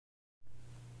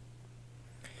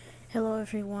Hello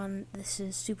everyone, this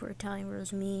is Super Italian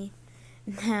Rose Me.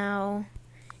 Now,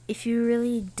 if you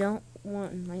really don't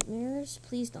want nightmares,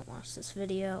 please don't watch this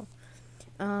video.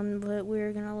 But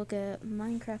we're gonna look at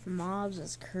Minecraft mobs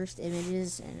as cursed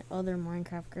images and other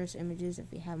Minecraft cursed images if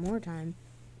we have more time.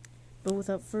 But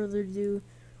without further ado,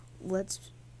 let's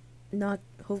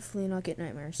hopefully not get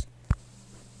nightmares.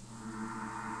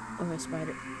 Okay,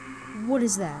 spider. What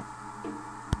is that?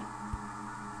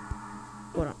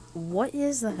 Hold on. What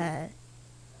is that?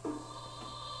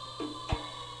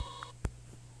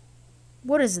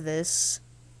 What is this?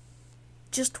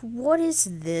 Just what is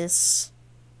this?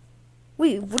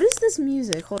 Wait, what is this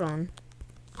music? Hold on.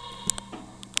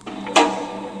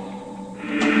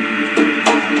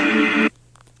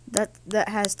 That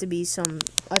has to be some,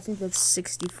 I think that's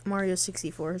Mario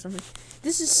 64 or something.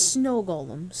 This is snow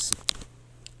golems.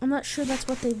 I'm not sure that's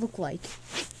what they look like,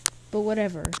 but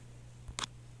whatever.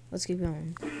 Let's keep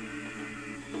going.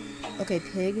 Okay,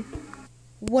 pig.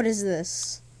 What is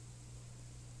this?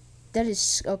 That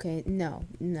is... Okay, no.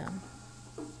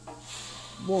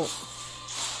 Wolf.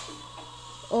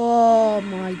 Oh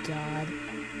my god.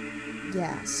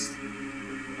 Yes.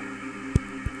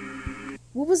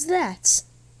 What was that?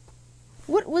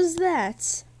 What was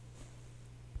that?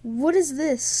 What is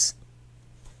this?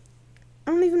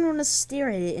 I don't even want to stare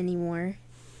at it anymore.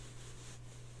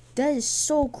 That is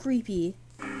so creepy.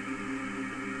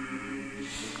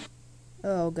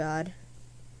 Oh god.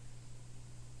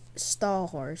 Stall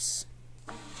horse.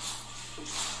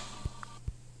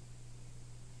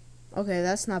 Okay,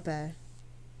 that's not bad.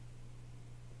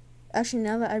 Actually,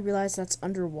 now that I realize that's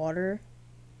underwater,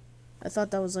 I thought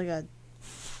that was like a...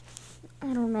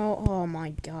 I don't know. Oh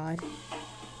my god.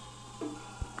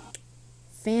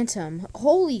 Phantom.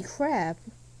 Holy crap.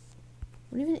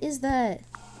 What even is that?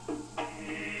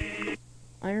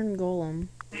 Iron golem.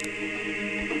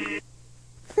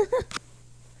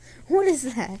 What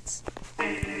is that?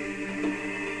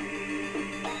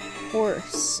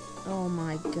 Horse. Oh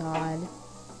my god.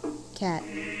 Cat.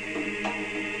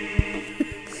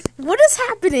 What is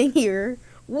happening here?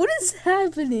 What is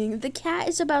happening? The cat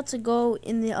is about to go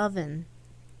in the oven.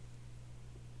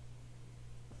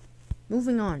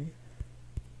 Moving on.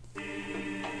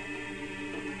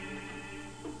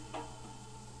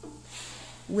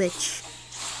 Witch.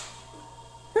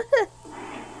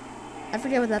 I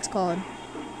forget what that's called.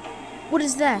 What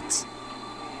is that?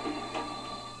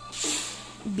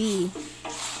 Bee.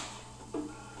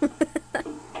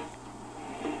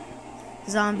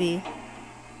 Zombie.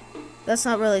 That's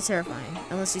not really terrifying,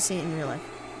 unless you see it in real life.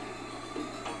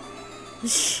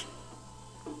 Shh.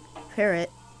 Parrot.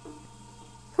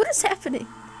 What is happening?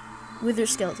 Wither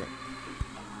skeleton.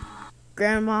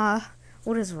 Grandma,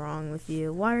 what is wrong with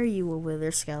you? Why are you a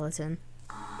wither skeleton?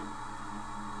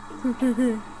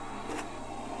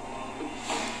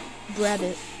 Grab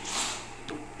it.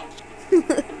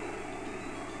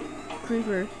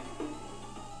 Creeper.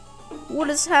 What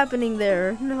is happening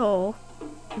there? No.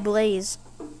 Blaze.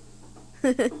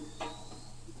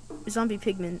 Zombie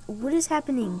pigman. What is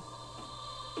happening?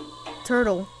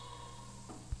 Turtle.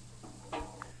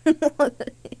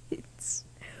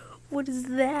 What is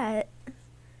that?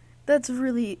 That's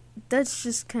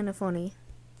just kind of funny.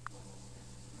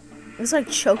 It's like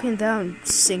choking down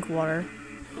sink water.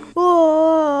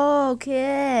 Oh,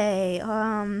 okay.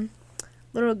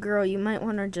 Little girl, you might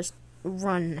want to just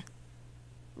run.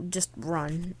 Just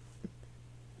run.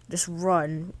 Just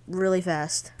run really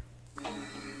fast.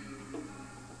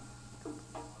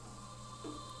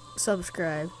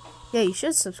 Subscribe. Yeah, you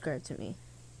should subscribe to me.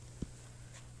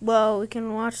 Well, we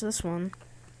can watch this one.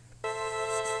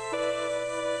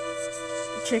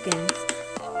 Chicken.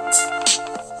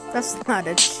 That's not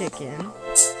a chicken.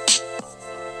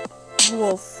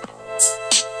 Wolf.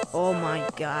 Oh my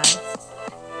god.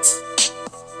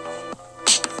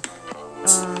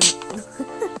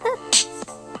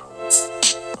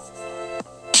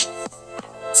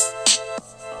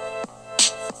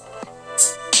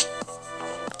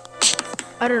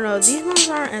 I don't know, these ones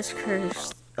aren't as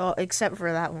cursed, except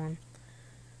for that one.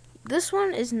 This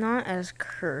one is not as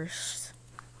cursed.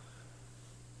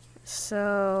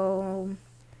 So,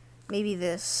 maybe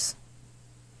this.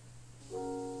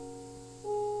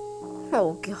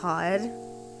 Oh god.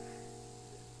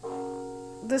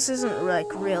 This isn't like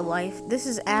real life. This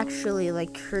is actually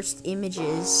like cursed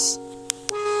images.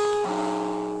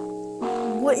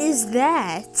 What is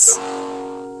that?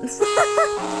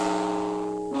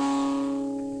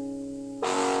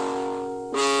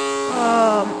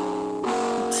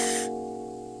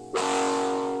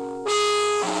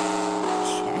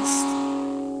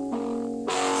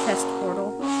 Chest portal.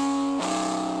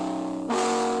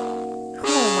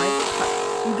 Oh my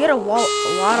You get a lot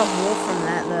of wool from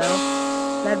that, though.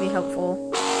 That'd be helpful.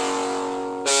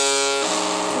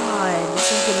 God,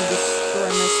 this is gonna destroy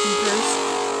my speakers.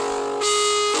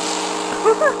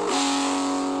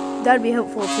 That'd be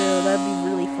helpful, too. That'd be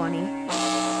really funny.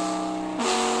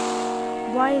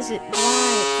 Why is it?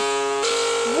 Why?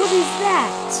 What is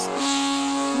that?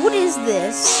 What is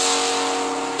this?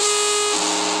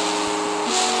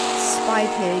 Spy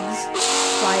pigs.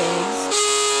 Spy eggs.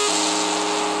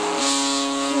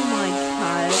 Oh my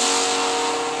god.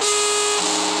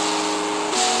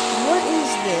 What is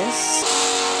this?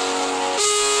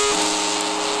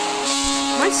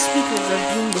 My speakers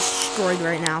are being destroyed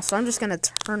right now, so I'm just gonna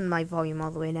turn my volume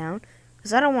all the way down.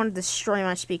 Because I don't want to destroy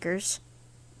my speakers.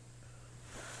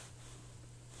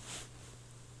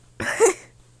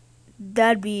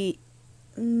 That'd be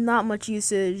not much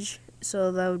usage,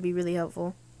 so that would be really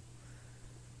helpful.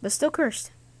 But still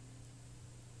cursed.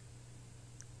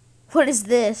 What is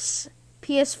this?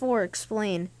 PS4,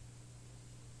 explain.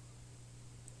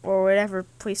 Or whatever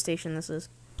PlayStation this is.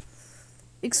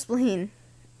 Explain.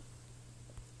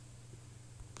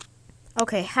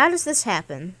 Okay, how does this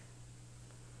happen?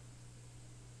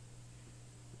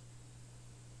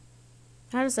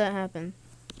 How does that happen?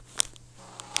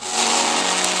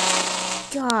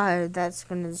 God, that's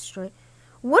gonna destroy.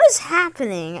 What is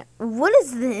happening? What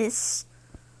is this?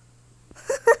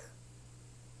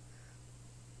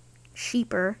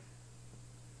 Sheeper.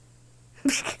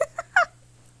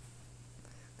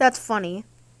 That's funny.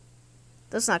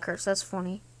 That's not cursed, that's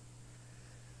funny.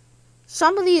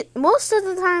 Most of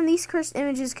the time, these cursed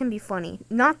images can be funny.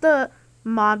 Not the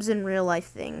mobs in real life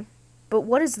thing. But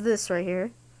what is this right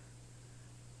here?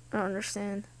 I don't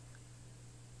understand.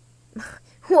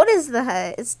 What is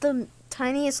that? It's the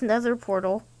tiniest nether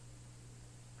portal.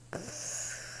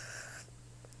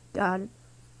 God.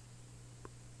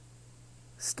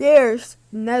 Stairs.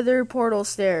 Nether portal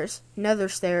stairs. Nether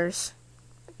stairs.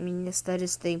 I mean, yes, that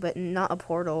is a thing, but not a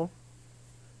portal.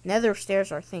 Nether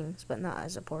stairs are things, but not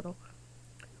as a portal.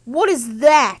 What is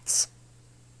that?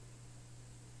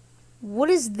 What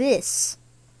is this?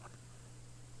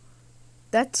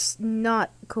 That's not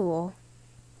cool.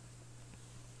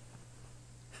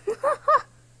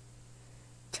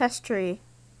 Chest tree.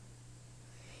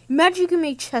 Imagine you can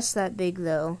make chests that big,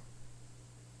 though.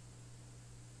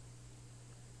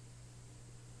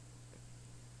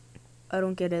 I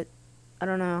don't get it. I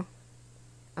don't know.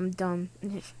 I'm dumb.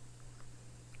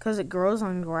 Because it grows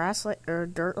on grass or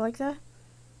dirt like that?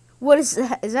 What is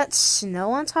that? Is that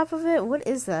snow on top of it? What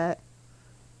is that?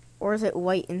 Or is it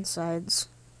white insides?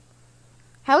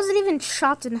 How is it even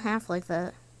chopped in half like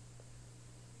that?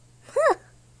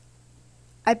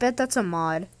 I bet that's a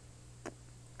mod.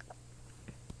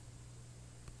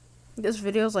 This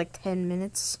video is like 10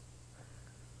 minutes.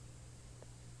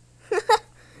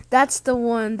 That's the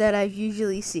one that I've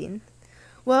usually seen.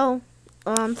 Well,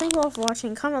 thank you all for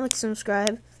watching. Comment, like,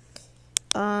 subscribe.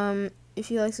 If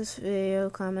you like this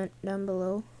video, comment down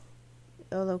below.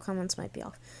 Although comments might be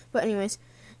off. But anyways,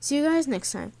 see you guys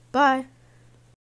next time. Bye.